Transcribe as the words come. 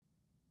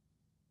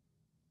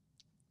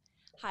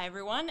Hi,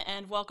 everyone,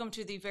 and welcome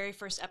to the very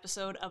first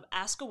episode of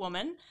Ask a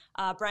Woman,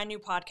 a brand new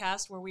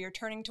podcast where we are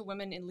turning to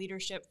women in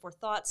leadership for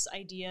thoughts,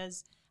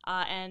 ideas,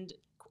 and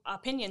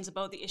opinions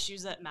about the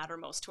issues that matter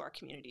most to our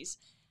communities.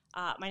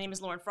 My name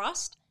is Lauren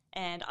Frost,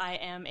 and I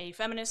am a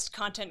feminist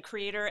content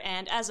creator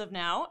and, as of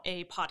now,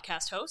 a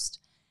podcast host.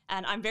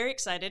 And I'm very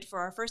excited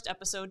for our first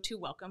episode to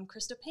welcome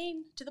Krista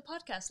Paine to the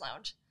podcast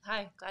lounge.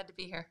 Hi, glad to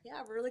be here.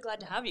 Yeah, we're really glad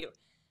to have you.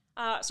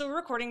 So we're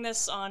recording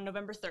this on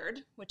November 3rd,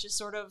 which is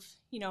sort of,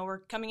 we're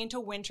coming into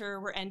winter,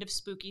 we're end of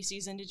spooky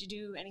season. Did you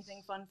do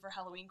anything fun for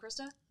Halloween,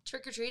 Krista?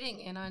 Trick-or-treating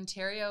in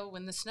Ontario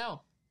in the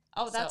snow.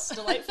 Oh, that's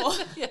delightful.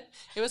 Yeah,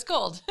 it was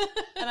cold.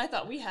 And I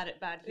thought we had it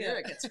bad here. Yeah.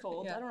 It gets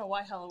cold. Yeah. I don't know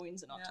why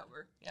Halloween's in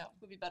October. Yeah. It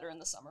would be better in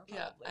the summer,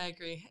 probably. Yeah, I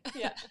agree.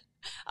 Yeah.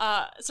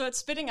 So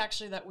it's fitting,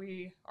 actually, that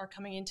we are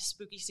coming into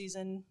spooky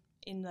season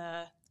in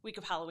the week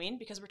of Halloween,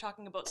 because we're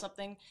talking about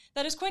something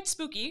that is quite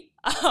spooky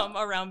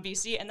around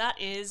BC, and that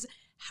is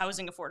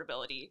housing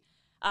affordability.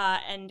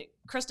 And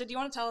Krista, do you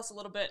want to tell us a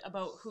little bit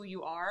about who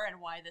you are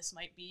and why this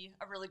might be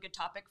a really good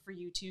topic for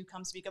you to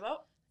come speak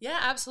about? Yeah,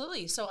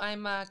 absolutely. So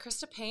I'm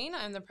Krista Paine.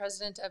 I'm the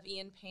president of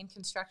Paine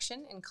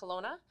Construction in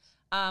Kelowna.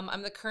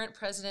 I'm the current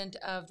president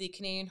of the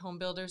Canadian Home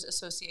Builders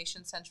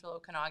Association Central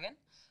Okanagan.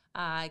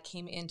 I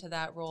came into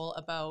that role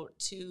about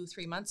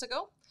 2-3 months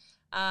ago.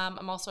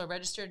 I'm also a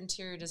registered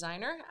interior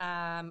designer,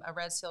 a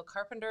red seal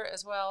carpenter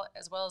as well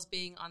as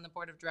being on the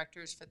board of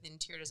directors for the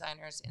Interior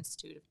Designers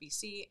Institute of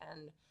BC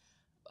and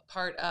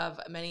part of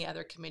many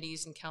other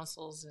committees and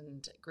councils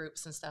and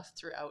groups and stuff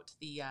throughout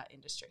the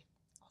industry.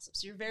 Awesome.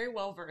 So you're very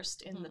well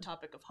versed in the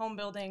topic of home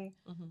building,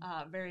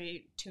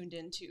 very tuned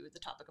into the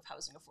topic of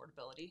housing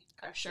affordability,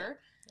 I'm sure.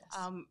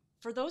 Yes.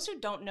 For those who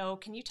don't know,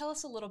 can you tell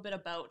us a little bit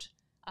about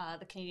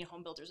the Canadian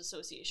Home Builders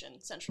Association,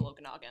 Central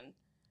Okanagan,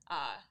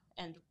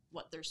 and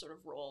what their sort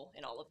of role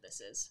in all of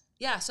this is?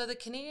 Yeah, so the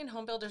Canadian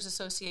Home Builders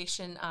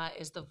Association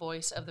is the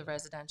voice of the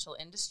residential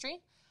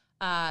industry.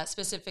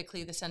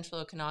 Specifically, the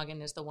Central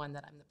Okanagan is the one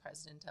that I'm the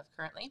president of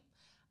currently.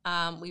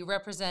 We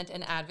represent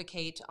and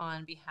advocate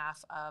on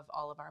behalf of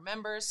all of our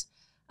members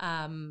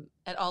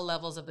at all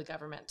levels of the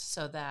government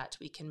so that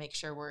we can make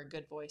sure we're a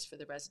good voice for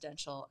the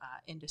residential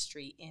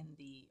industry in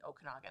the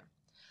Okanagan.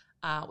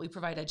 We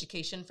provide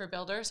education for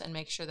builders and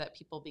make sure that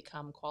people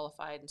become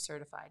qualified and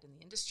certified in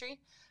the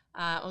industry.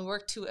 We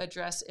work to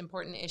address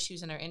important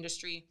issues in our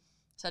industry,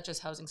 such as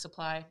housing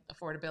supply,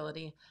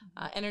 affordability,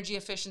 energy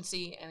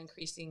efficiency, and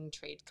increasing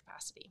trade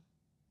capacity.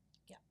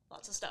 Yeah,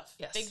 lots of stuff.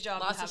 Yes, Big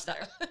job lots you have of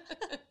stuff.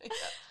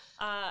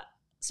 there.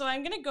 So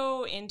I'm going to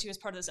go into, as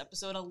part of this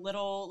episode, a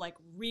little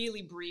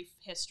really brief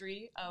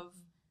history of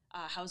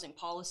housing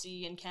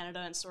policy in Canada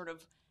and sort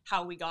of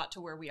how we got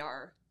to where we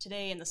are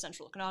today in the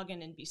Central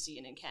Okanagan, in BC,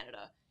 and in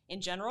Canada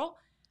in general.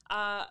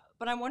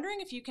 But I'm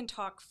wondering if you can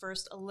talk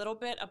first a little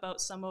bit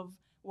about some of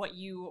what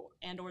you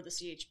and or the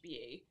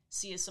CHBA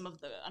see as some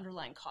of the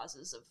underlying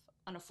causes of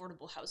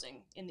unaffordable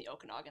housing in the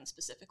Okanagan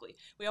specifically.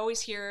 We always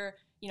hear,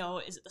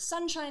 is it the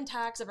sunshine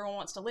tax? Everyone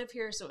wants to live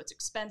here, so it's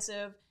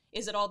expensive.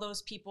 Is it all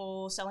those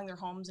people selling their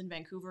homes in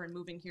Vancouver and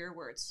moving here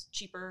where it's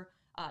cheaper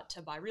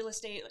to buy real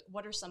estate?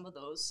 What are some of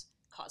those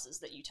causes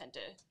that you tend to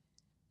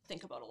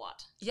think about a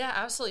lot? Yeah,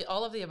 absolutely.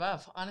 All of the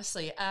above,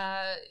 honestly.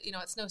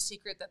 It's no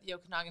secret that the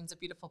Okanagan is a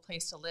beautiful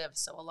place to live.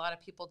 So a lot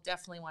of people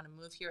definitely want to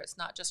move here. It's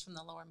not just from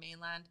the Lower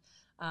Mainland.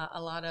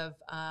 A lot of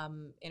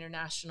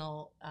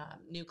international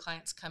new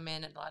clients come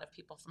in, and a lot of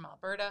people from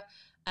Alberta,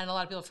 and a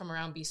lot of people from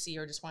around BC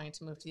are just wanting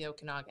to move to the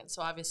Okanagan.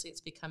 So obviously,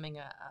 it's becoming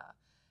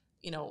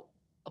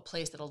a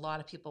place that a lot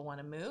of people want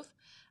to move.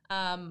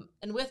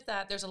 And with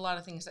that, there's a lot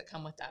of things that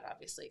come with that.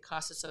 Obviously,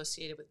 costs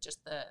associated with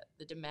just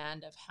the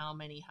demand of how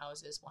many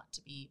houses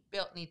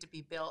need to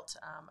be built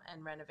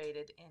and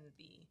renovated in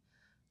the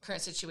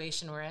current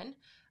situation we're in.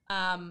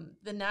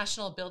 The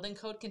National Building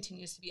Code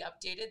continues to be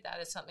updated.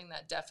 That is something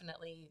that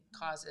definitely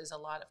causes a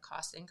lot of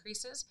cost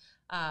increases.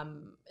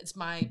 It's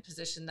my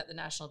position that the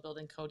National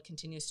Building Code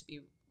continues to be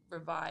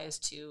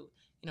revised to,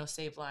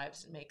 save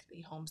lives and make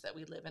the homes that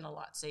we live in a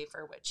lot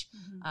safer, which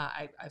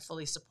I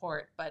fully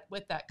support. But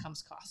with that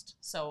comes cost.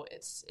 So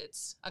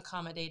it's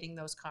accommodating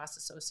those costs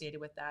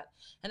associated with that.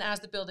 And as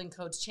the building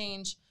codes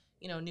change,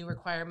 new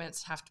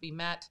requirements have to be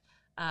met.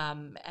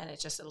 And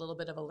it's just a little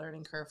bit of a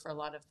learning curve for a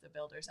lot of the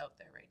builders out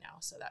there right now.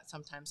 So that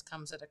sometimes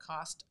comes at a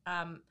cost.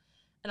 And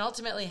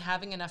ultimately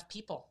having enough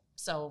people.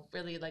 So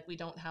really, we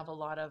don't have a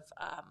lot of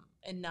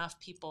enough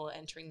people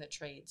entering the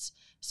trades.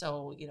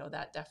 So,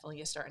 that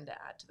definitely is starting to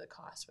add to the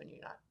cost when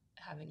you're not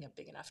having a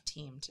big enough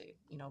team to,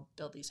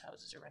 build these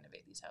houses or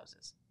renovate these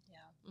houses.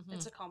 Yeah,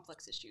 It's a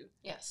complex issue.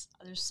 Yes.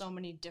 There's so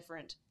many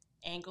different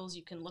angles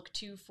you can look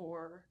to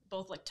for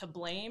both to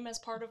blame as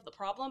part of the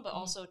problem, but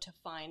also to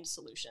find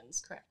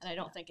solutions. Correct. And I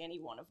don't think any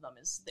one of them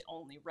is the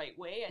only right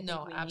way. I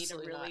No, think we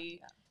absolutely need a really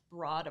not.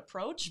 broad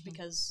approach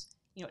because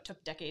it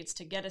took decades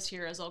to get us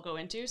here, as I'll go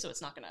into, so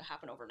it's not going to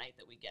happen overnight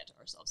that we get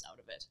ourselves out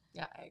of it.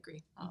 Yeah, I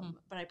agree.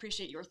 But I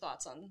appreciate your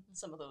thoughts on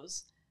some of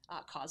those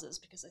causes,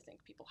 because I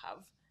think people have,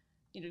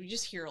 you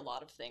just hear a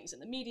lot of things in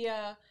the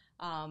media,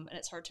 and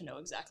it's hard to know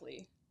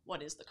exactly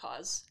what is the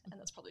cause, and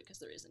that's probably because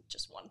there isn't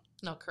just one.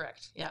 No,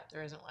 correct. Yeah,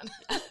 there isn't one.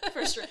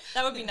 For sure.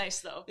 That would be nice,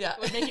 though. Yeah.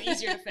 It would make it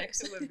easier to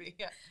fix. It would be,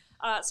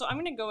 yeah. So I'm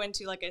going to go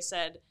into, like I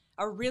said,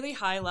 a really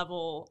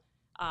high-level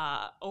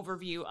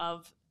overview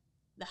of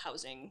the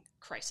housing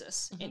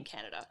crisis in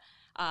Canada.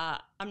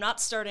 I'm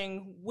not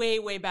starting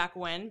way back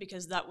when,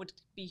 because we'd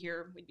be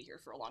here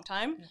for a long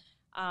time.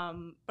 Yeah.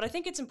 But I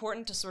think it's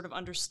important to sort of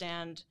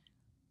understand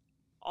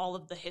all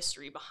of the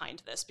history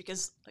behind this,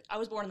 because I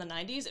was born in the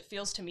 90s. It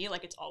feels to me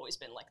like it's always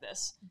been like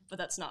this, but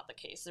that's not the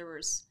case. There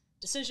was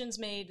decisions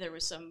made. There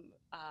was some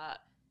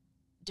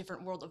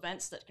different world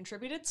events that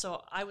contributed.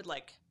 So I would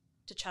like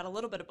to chat a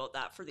little bit about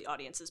that for the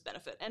audience's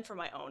benefit and for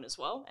my own as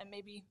well, and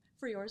maybe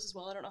for yours as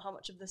well. I don't know how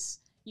much of this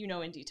you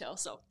know in detail.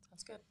 So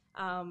that's good.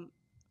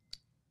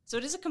 So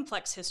it is a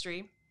complex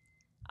history,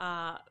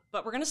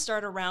 but we're going to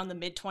start around the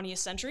mid-20th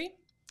century.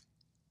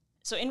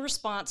 So in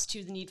response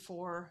to the need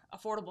for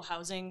affordable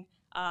housing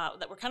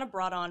that were kind of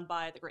brought on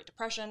by the Great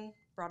Depression,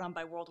 brought on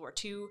by World War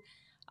II,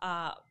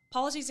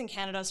 policies in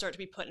Canada start to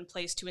be put in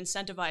place to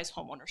incentivize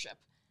homeownership.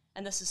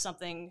 And this is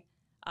something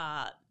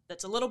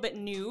that's a little bit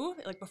new.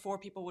 Like before,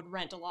 people would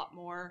rent a lot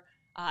more,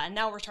 and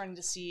now we're starting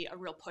to see a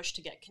real push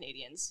to get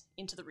Canadians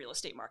into the real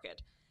estate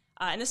market.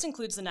 And this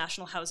includes the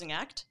National Housing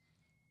Act.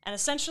 And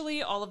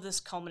essentially, all of this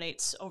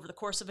culminates over the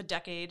course of a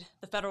decade.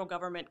 The federal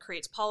government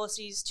creates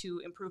policies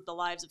to improve the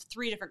lives of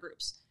 3 different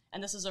groups.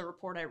 And this is a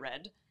report I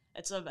read.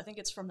 I think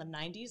it's from the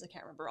 90s. I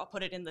can't remember. I'll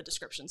put it in the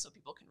description so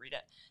people can read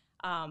it.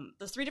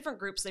 The 3 different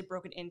groups, they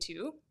broke it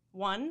into: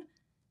 1,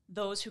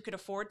 those who could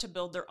afford to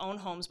build their own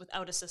homes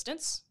without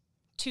assistance;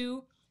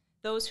 2,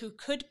 those who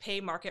could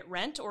pay market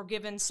rent or,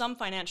 given some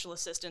financial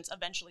assistance,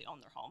 eventually own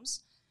their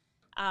homes.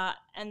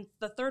 And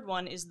the 3rd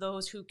one is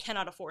those who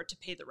cannot afford to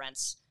pay the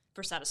rents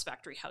for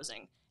satisfactory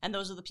housing. And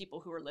those are the people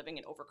who are living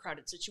in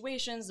overcrowded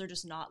situations. They're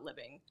just not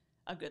living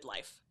a good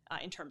life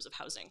in terms of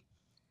housing.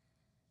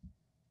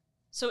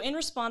 So in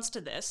response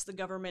to this, the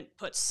government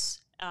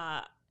puts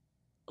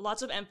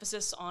lots of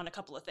emphasis on a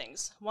couple of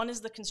things. One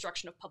is the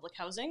construction of public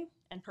housing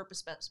and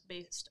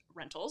purpose-based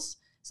rentals.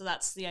 So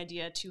that's the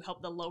idea to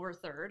help the lower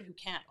third who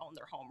can't own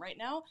their home right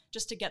now,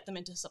 just to get them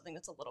into something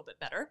that's a little bit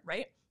better,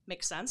 right?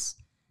 Makes sense.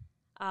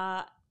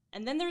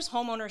 And then there's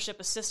homeownership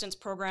assistance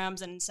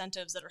programs and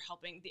incentives that are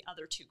helping the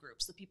other 2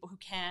 groups, the people who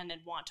can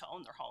and want to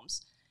own their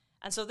homes.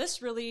 And so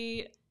this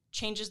really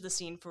changes the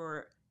scene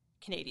for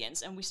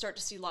Canadians, and we start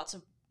to see lots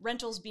of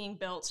rentals being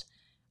built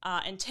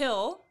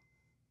until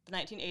the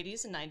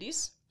 1980s and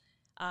 90s.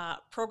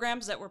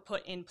 Programs that were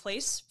put in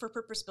place for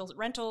purpose-built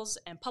rentals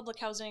and public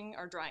housing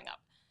are drying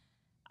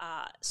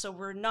up. So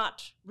we're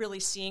not really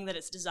seeing that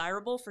it's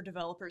desirable for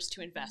developers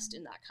to invest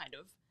in that kind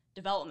of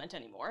development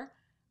anymore,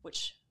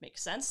 which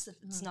makes sense. If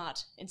it's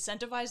not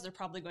incentivized, they're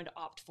probably going to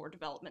opt for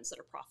developments that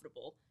are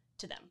profitable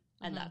to them.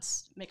 And that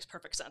makes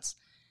perfect sense.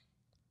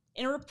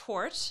 In a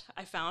report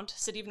I found,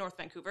 City of North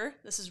Vancouver,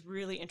 this is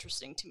really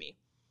interesting to me.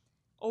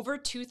 Over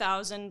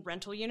 2,000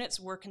 rental units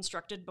were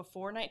constructed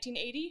before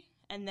 1980,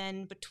 and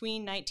then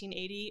between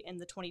 1980 and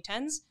the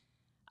 2010s,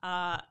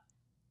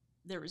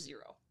 there was 0.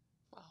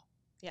 Wow.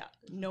 Yeah,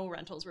 no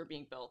rentals were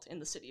being built in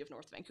the City of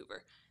North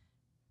Vancouver,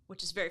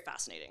 which is very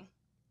fascinating.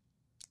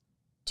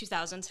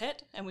 2000s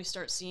hit, and we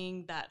start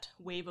seeing that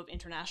wave of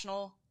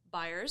international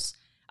buyers,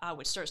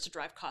 which starts to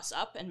drive costs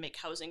up and make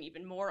housing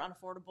even more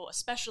unaffordable,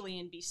 especially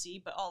in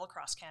BC, but all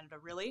across Canada,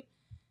 really.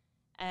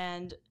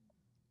 And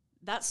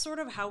that's sort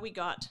of how we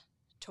got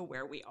to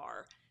where we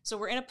are. So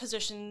we're in a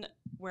position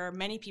where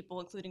many people,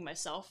 including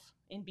myself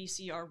in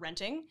BC, are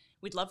renting.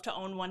 We'd love to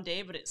own one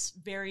day, but it's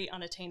very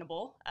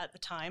unattainable at the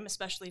time,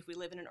 especially if we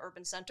live in an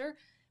urban center.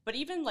 But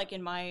even like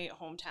in my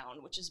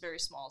hometown, which is very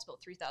small, it's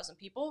about 3,000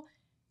 people,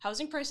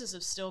 housing prices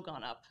have still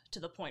gone up to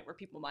the point where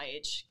people my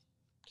age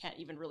can't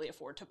even really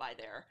afford to buy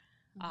there.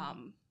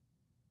 And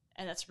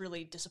that's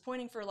really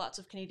disappointing for lots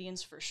of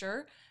Canadians, for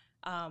sure,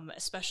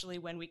 especially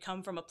when we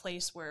come from a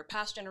place where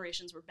past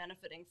generations were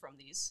benefiting from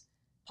these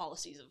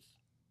policies of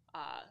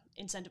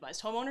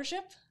incentivized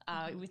homeownership.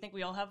 We think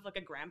we all have like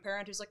a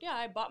grandparent who's like, yeah,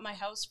 I bought my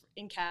house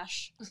in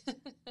cash.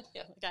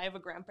 Yeah, like I have a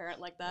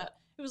grandparent like that.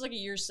 Yeah. It was like a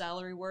year's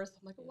salary worth.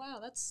 I'm like, oh, wow,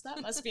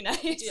 that must be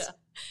nice.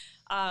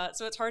 Yeah.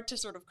 So it's hard to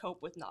sort of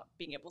cope with not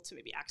being able to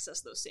maybe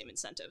access those same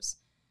incentives.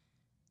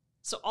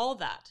 So all of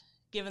that,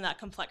 given that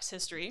complex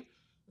history,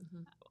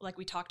 like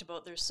we talked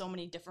about, there's so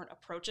many different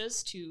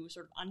approaches to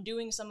sort of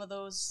undoing some of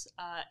those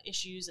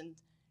issues and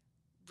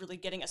really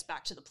getting us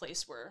back to the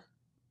place where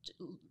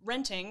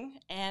renting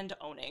and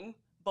owning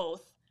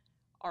both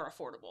are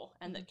affordable,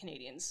 and that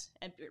Canadians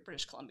and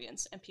British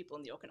Columbians and people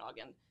in the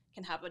Okanagan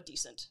can have a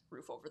decent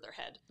roof over their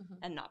head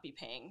and not be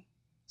paying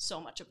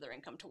so much of their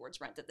income towards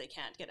rent that they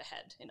can't get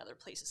ahead in other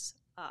places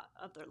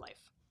of their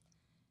life.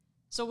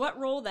 So what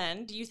role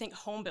then do you think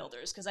home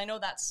builders, because I know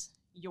that's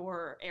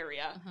your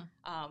area,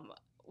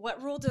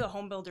 what role do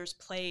home builders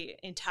play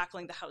in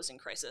tackling the housing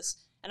crisis?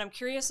 And I'm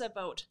curious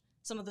about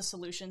some of the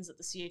solutions that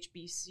the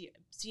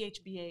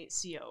CHBA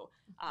CO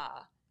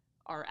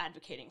are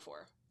advocating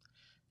for.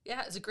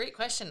 Yeah, it's a great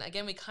question.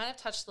 Again, we kind of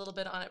touched a little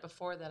bit on it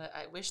before that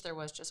I wish there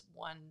was just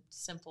one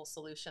simple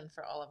solution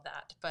for all of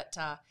that. But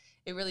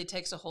it really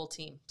takes a whole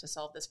team to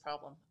solve this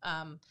problem.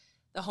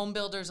 The home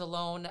builders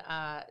alone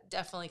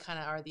definitely kind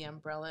of are the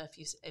umbrella,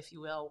 if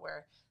you will,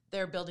 where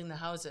they're building the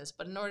houses.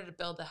 But in order to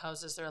build the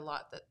houses, there's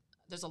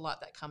a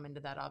lot that come into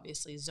that.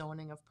 Obviously,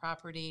 zoning of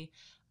property,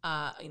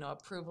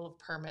 approval of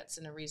permits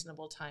in a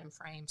reasonable time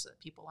frame, so that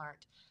people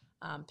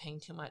aren't paying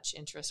too much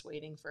interest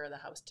waiting for the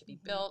house to be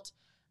built.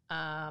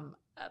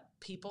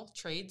 People,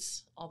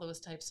 trades, all those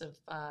types of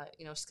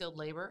skilled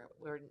labor.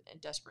 We're in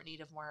desperate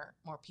need of more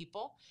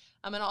people,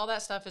 and all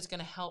that stuff is going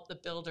to help the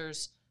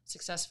builders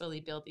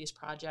successfully build these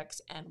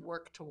projects and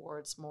work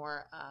towards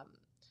more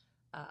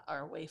or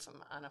away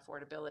from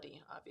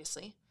unaffordability,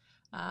 obviously.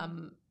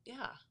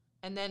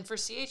 And then for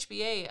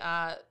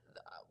CHBA,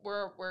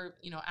 we're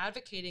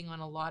advocating on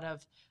a lot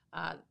of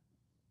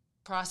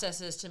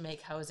processes to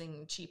make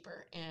housing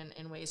cheaper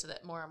in ways so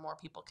that more and more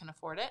people can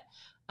afford it.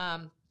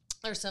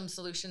 There's some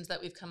solutions that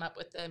we've come up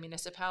with the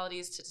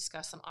municipalities to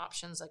discuss some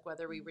options, like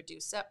whether we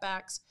reduce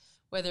setbacks,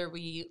 whether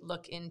we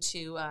look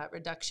into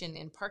reduction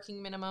in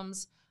parking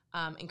minimums,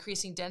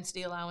 increasing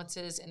density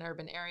allowances in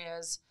urban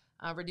areas,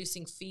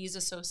 reducing fees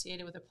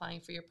associated with applying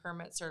for your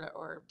permits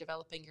or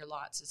developing your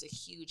lots is a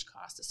huge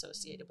cost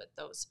associated with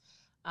those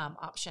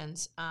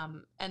options.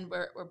 And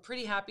we're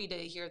pretty happy to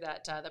hear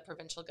that the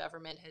provincial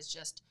government has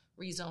just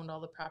rezoned all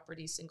the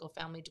properties. Single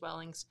family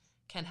dwellings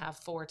can have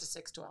 4 to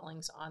 6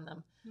 dwellings on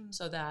them.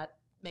 So that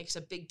makes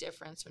a big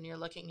difference when you're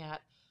looking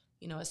at,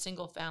 a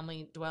single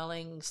family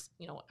dwellings,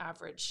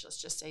 average,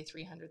 let's just say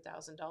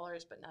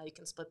 $300,000, but now you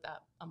can split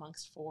that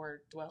amongst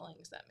 4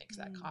 dwellings. That makes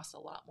that cost a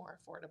lot more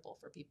affordable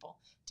for people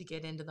to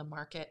get into the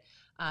market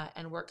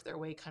and work their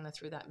way kind of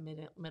through that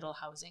middle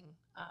housing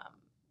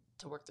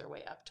to work their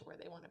way up to where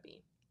they want to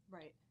be.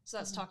 Right. So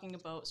that's talking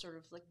about sort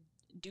of like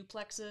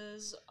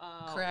duplexes,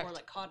 Correct. Or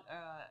like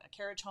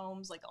carriage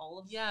homes, like all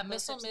of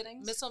those types of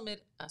things?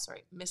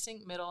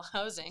 Missing middle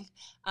housing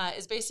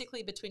is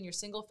basically between your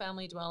single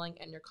family dwelling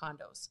and your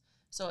condos.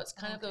 So it's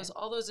kind of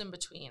all those in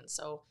between.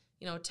 So,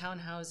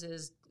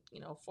 townhouses,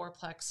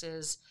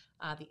 fourplexes,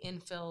 the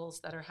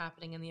infills that are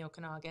happening in the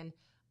Okanagan,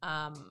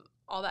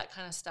 all that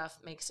kind of stuff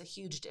makes a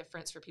huge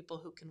difference for people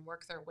who can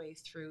work their way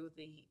through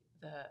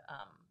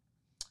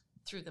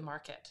through the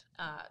market.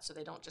 So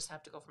they don't just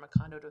have to go from a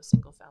condo to a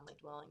single family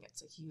dwelling.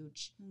 That's a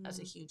huge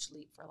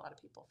leap for a lot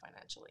of people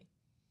financially.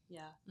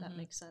 Yeah, that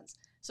makes sense.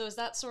 So is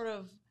that sort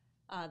of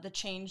the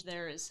change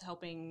there is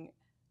helping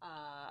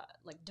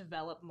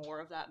develop more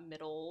of that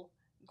middle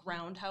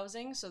ground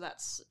housing? So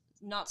that's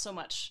not so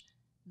much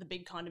the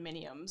big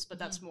condominiums, but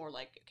that's more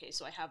like, okay,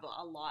 so I have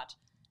a lot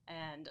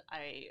and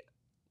I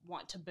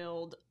want to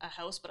build a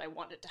house, but I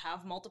want it to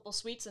have multiple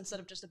suites instead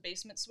of just a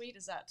basement suite.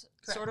 Is that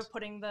Correct. Sort of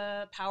putting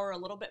the power a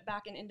little bit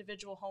back in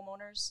individual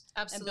homeowners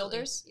Absolutely. and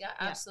builders? Yeah,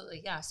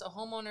 absolutely. Yeah. So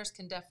homeowners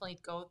can definitely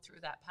go through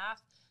that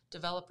path.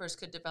 Developers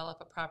could develop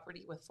a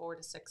property with 4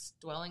 to 6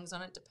 dwellings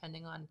on it,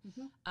 depending on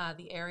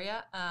the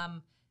area.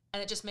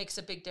 And it just makes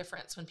a big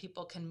difference when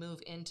people can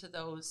move into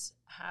those,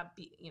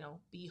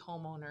 be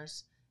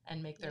homeowners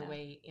and make their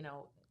way,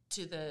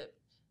 to the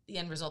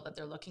end result that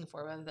they're looking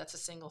for, whether that's a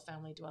single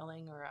family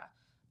dwelling or a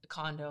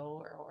condo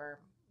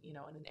or in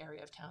an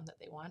area of town that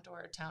they want,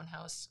 or a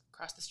townhouse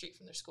across the street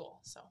from their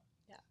school. So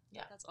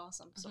yeah, that's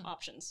awesome. So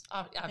options.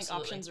 I think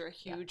options are a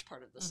huge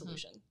part of the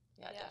solution.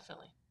 Yeah,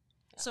 definitely.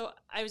 Yeah. So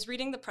I was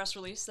reading the press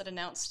release that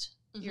announced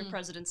your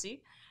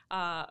presidency,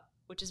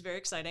 which is very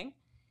exciting.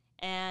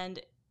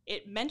 And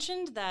it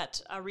mentioned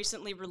that a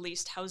recently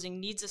released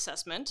housing needs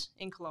assessment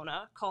in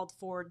Kelowna called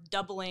for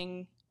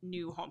doubling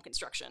new home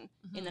construction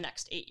in the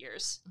next 8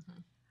 years.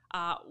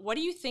 What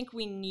do you think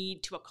we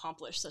need to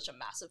accomplish such a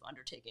massive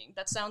undertaking?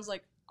 That sounds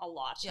like a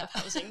lot of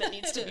housing that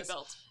needs to be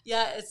built.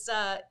 Yeah,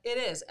 it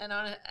is. And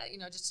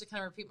just to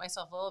kind of repeat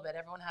myself a little bit,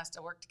 everyone has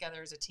to work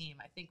together as a team.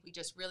 I think we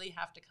just really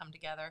have to come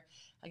together.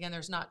 Again,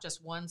 there's not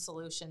just one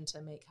solution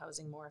to make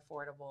housing more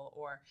affordable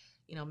or,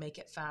 make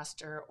it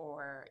faster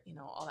or,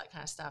 all that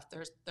kind of stuff.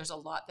 There's a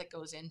lot that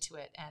goes into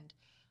it. And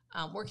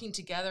working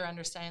together,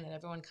 understanding that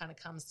everyone kind of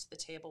comes to the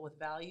table with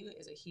value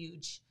is a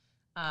huge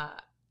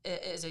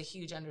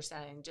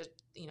understanding. Just,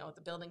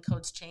 the building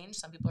codes change.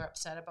 Some people are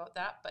upset about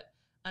that, but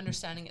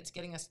understanding it's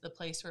getting us to the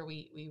place where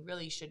we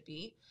really should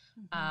be.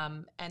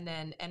 And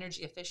then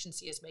energy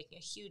efficiency is making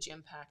a huge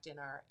impact in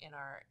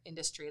our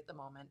industry at the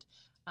moment.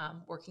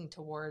 Working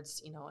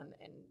towards, in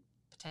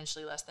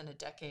potentially less than a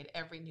decade,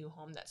 every new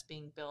home that's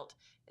being built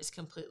is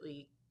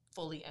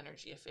fully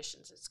energy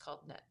efficient. It's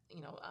called net,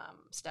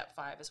 step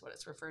 5 is what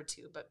it's referred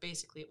to, but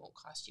basically it won't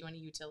cost you any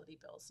utility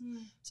bills.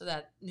 So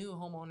that new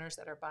homeowners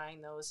that are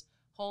buying those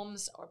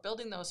homes or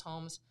building those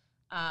homes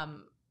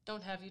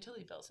don't have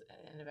utility bills at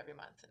the end of every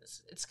month. And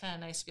it's kind of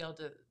nice to be able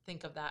to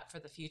think of that for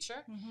the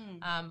future.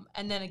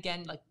 And then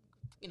again,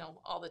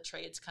 all the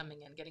trades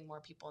coming in, getting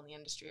more people in the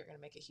industry are going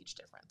to make a huge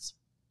difference.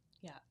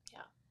 Yeah.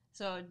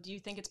 So do you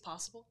think it's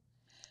possible?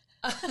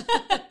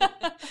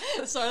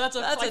 Sorry, that's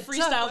I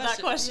freestyled that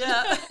question.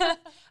 Yeah.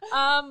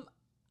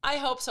 I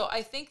hope so.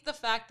 I think the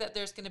fact that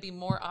there's going to be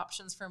more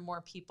options for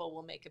more people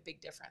will make a big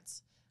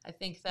difference. I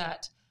think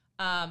that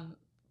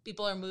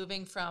people are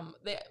moving from,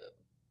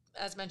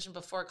 as mentioned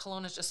before,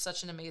 Kelowna is just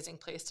such an amazing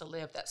place to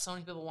live that so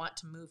many people want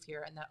to move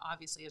here, and that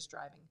obviously is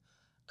driving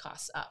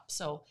costs up.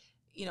 So,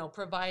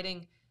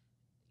 providing,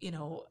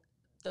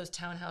 those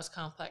townhouse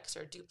complex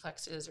or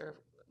duplexes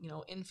or,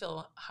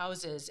 infill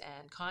houses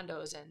and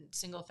condos and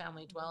single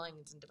family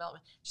dwellings and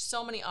development,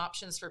 so many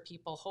options for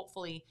people,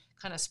 hopefully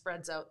kind of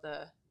spreads out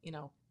the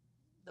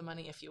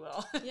money, if you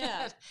will.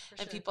 Yeah.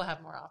 And people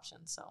have more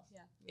options. So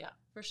yeah.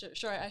 For sure.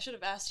 Sure. I should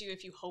have asked you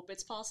if you hope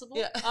it's possible.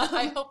 Yeah.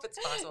 I hope it's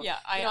possible. Yeah.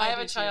 I have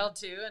a child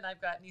too, and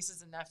I've got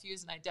nieces and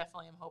nephews, and I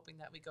definitely am hoping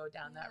that we go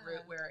down that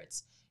route where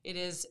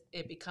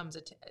it becomes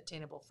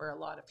attainable for a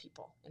lot of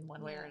people in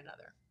one way or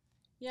another.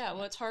 Yeah.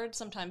 Well, it's hard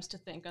sometimes to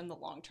think on the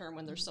long term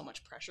when there's so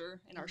much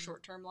pressure in our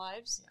short term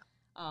lives.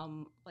 Yeah.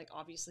 Like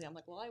obviously I'm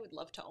like, well, I would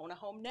love to own a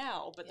home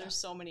now, but there's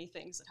so many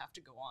things that have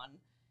to go on,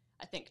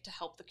 I think, to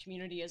help the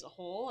community as a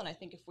whole. And I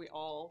think if we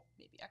all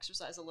maybe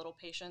exercise a little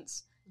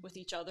patience with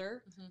each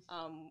other,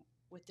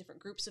 with different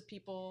groups of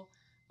people,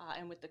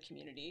 and with the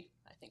community,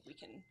 I think we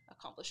can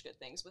accomplish good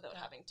things without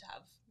having to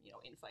have,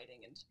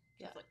 infighting and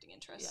conflicting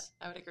interests.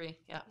 Yeah, I would agree.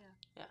 Yeah.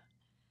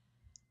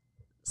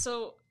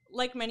 So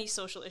like many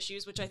social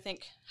issues, which I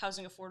think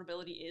housing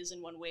affordability is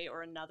in one way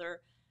or another,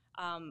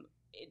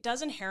 it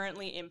does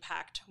inherently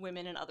impact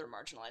women and other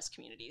marginalized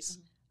communities.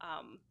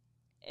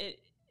 It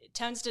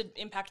tends to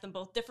impact them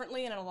both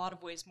differently and in a lot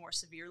of ways more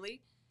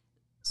severely.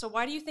 So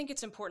why do you think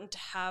it's important to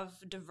have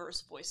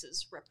diverse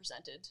voices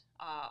represented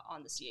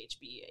on the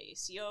CHB,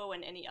 AACO,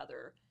 and any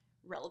other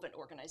relevant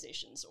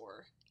organizations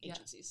or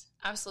agencies?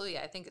 Yeah, absolutely.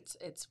 I think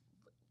it's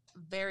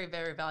very,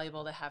 very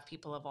valuable to have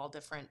people of all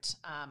different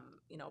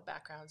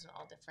backgrounds and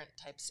all different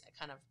types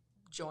kind of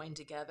join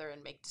together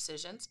and make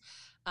decisions.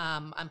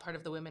 I'm part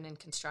of the Women in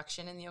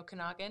Construction in the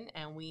Okanagan,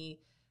 and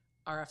we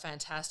are a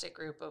fantastic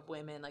group of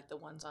women, like the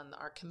ones on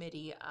our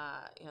committee.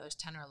 There's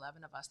 10 or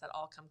 11 of us that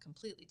all come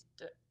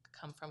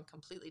from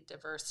completely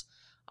diverse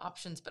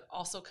options, but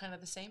also kind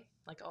of the same,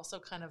 like also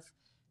kind of,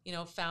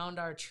 found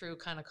our true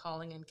kind of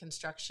calling in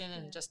construction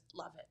and just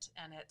love it.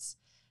 And it's,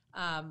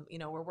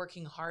 we're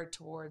working hard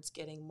towards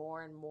getting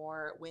more and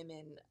more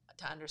women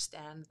to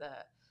understand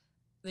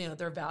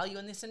their value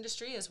in this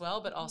industry as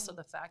well, but also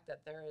the fact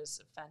that there is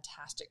a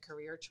fantastic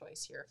career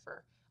choice here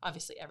for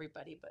obviously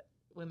everybody, but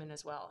women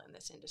as well in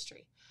this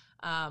industry.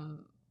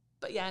 And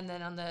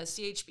then on the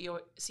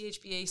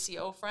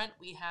CHBACO front,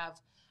 we have,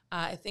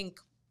 I think,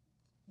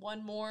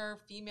 one more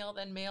female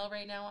than male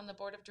right now on the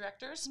board of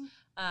directors.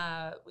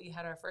 We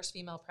had our first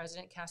female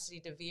president, Cassidy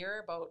DeVere,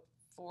 about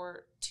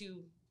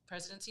 2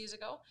 presidencies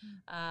ago.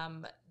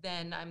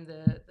 Then I'm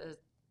the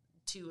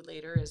 2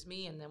 later is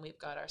me, and then we've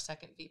got our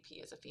second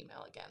VP as a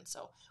female again.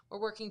 So we're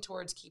working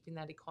towards keeping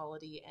that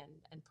equality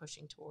and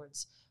pushing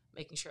towards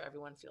making sure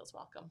everyone feels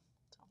welcome.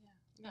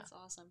 That's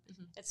awesome.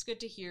 It's good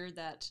to hear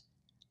that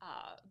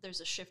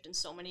there's a shift in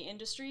so many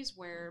industries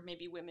where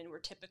maybe women were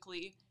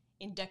typically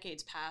in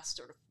decades past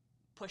sort of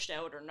pushed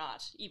out or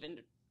not even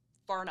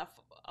far enough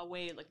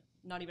away, like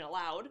not even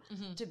allowed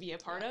to be a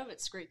part of.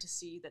 It's great to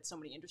see that so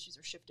many industries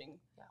are shifting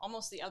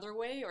almost the other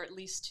way, or at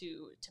least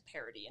to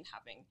parity and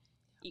having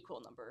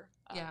equal number.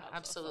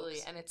 Absolutely.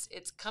 Of folks. And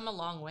it's come a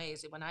long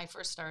ways. When I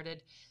first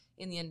started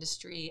in the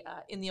industry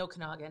in the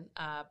Okanagan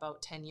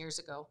about 10 years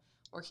ago,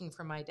 working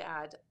for my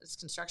dad's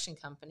construction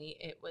company,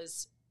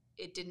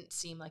 it didn't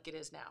seem like it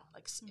is now.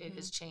 Like it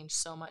has changed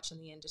so much in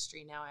the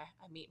industry now. I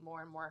meet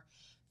more and more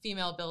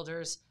female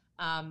builders,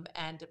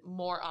 and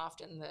more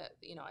often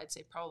I'd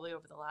say probably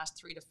over the last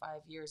 3 to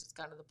 5 years, it's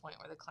gotten to the point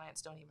where the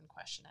clients don't even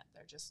question it.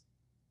 They're just,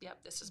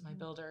 yep, this is my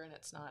builder, and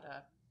it's not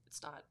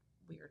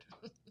weird.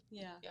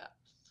 Yeah.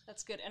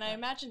 That's good. And I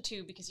imagine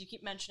too, because you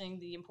keep mentioning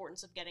the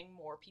importance of getting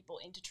more people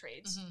into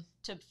trades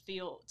to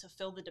fill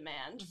the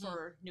demand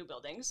for new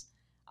buildings.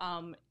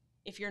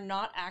 If you're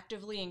not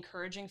actively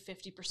encouraging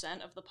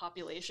 50% of the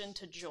population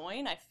to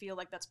join, I feel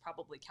like that's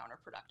probably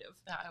counterproductive.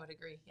 Yeah, I would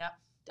agree. Yep,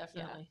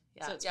 definitely.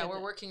 Yeah, so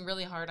we're working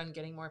really hard on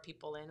getting more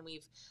people in.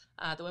 We've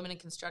the Women in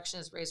Construction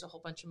has raised a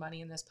whole bunch of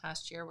money in this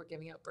past year. We're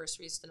giving out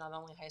bursaries to not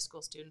only high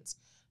school students,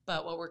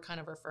 but what we're kind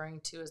of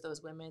referring to is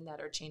those women that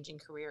are changing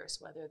careers,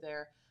 whether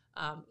they're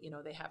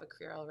they have a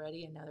career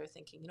already and now they're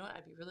thinking,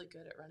 I'd be really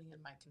good at running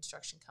in my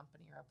construction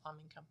company or a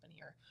plumbing company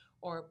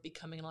or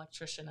becoming an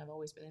electrician. I've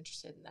always been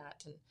interested in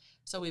that. And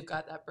so we've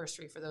got that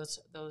bursary for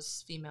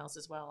those females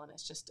as well. And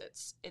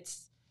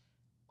it's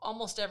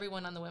almost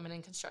everyone on the Women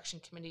in Construction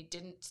Committee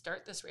didn't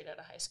start this right out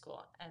of high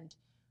school. And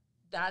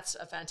that's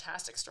a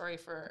fantastic story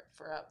for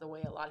the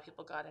way a lot of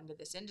people got into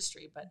this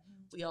industry. But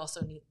we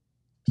also need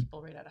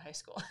people right out of high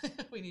school.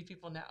 We need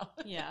people now.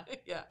 Yeah.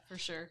 Yeah. For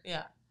sure.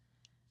 Yeah.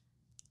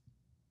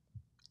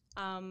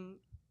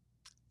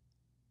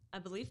 I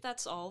believe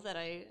that's all that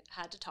I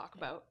had to talk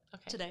about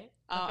today.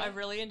 Okay. I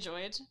really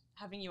enjoyed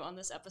having you on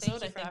this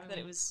episode. I think that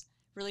it was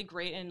really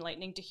great and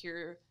enlightening to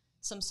hear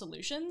some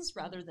solutions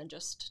rather than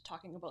just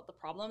talking about the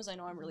problems. I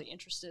know I'm really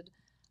interested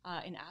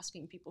in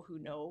asking people who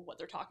know what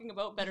they're talking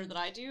about better than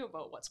I do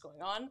about what's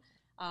going on.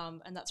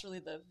 And that's really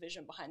the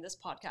vision behind this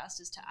podcast,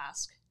 is to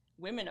ask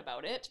women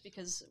about it,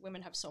 because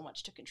women have so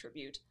much to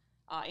contribute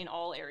in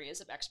all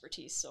areas of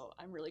expertise. So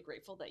I'm really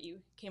grateful that you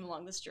came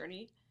along this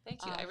journey.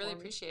 Thank you. I really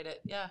appreciate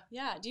it. Yeah.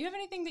 Yeah. Do you have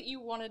anything that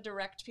you want to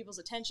direct people's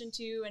attention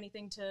to?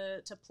 Anything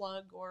to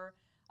plug or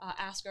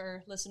ask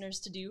our listeners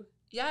to do?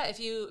 Yeah, if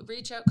you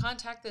reach out,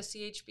 contact the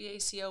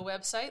CHBACO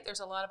website. There's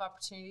a lot of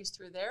opportunities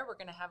through there. We're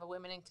going to have a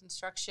women in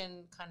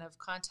construction kind of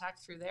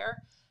contact through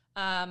there.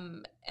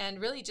 And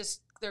really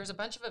just, there's a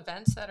bunch of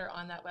events that are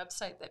on that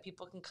website that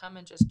people can come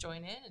and just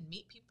join in and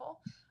meet people.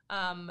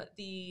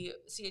 The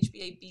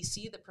CHBA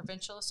BC, the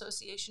provincial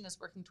association, is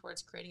working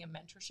towards creating a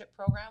mentorship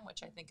program,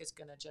 which I think is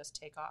going to just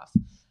take off.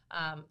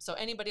 So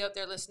anybody out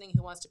there listening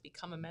who wants to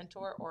become a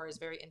mentor or is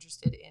very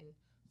interested in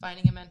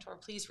finding a mentor,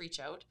 please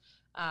reach out.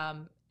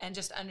 And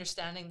just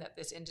understanding that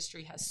this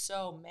industry has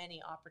so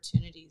many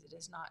opportunities. It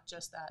is not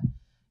just that,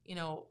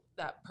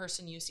 that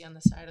person you see on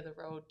the side of the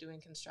road doing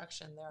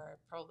construction. There are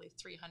probably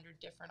 300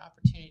 different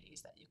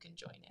opportunities that you can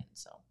join in.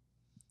 So,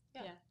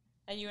 yeah.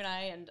 And you and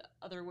I and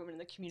other women in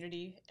the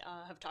community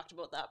have talked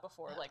about that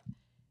before. Yeah. Like,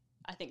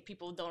 I think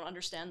people don't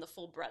understand the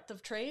full breadth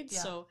of trades.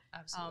 Yeah, so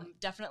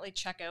definitely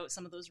check out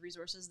some of those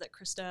resources that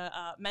Krista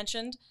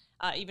mentioned.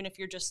 Even if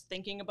you're just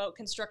thinking about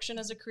construction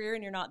as a career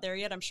and you're not there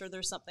yet, I'm sure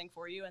there's something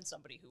for you and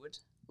somebody who would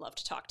love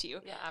to talk to you.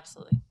 Yeah,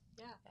 absolutely.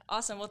 Yeah.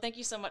 Awesome. Well, thank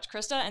you so much,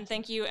 Krista. And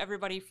thank you,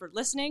 everybody, for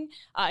listening.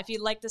 If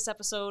you like this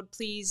episode,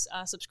 please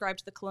subscribe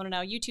to the Kelowna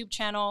Now YouTube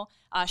channel.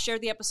 Share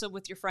the episode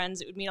with your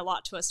friends. It would mean a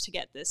lot to us to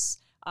get this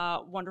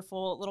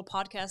wonderful little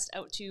podcast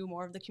out to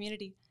more of the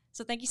community.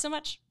 So thank you so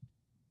much.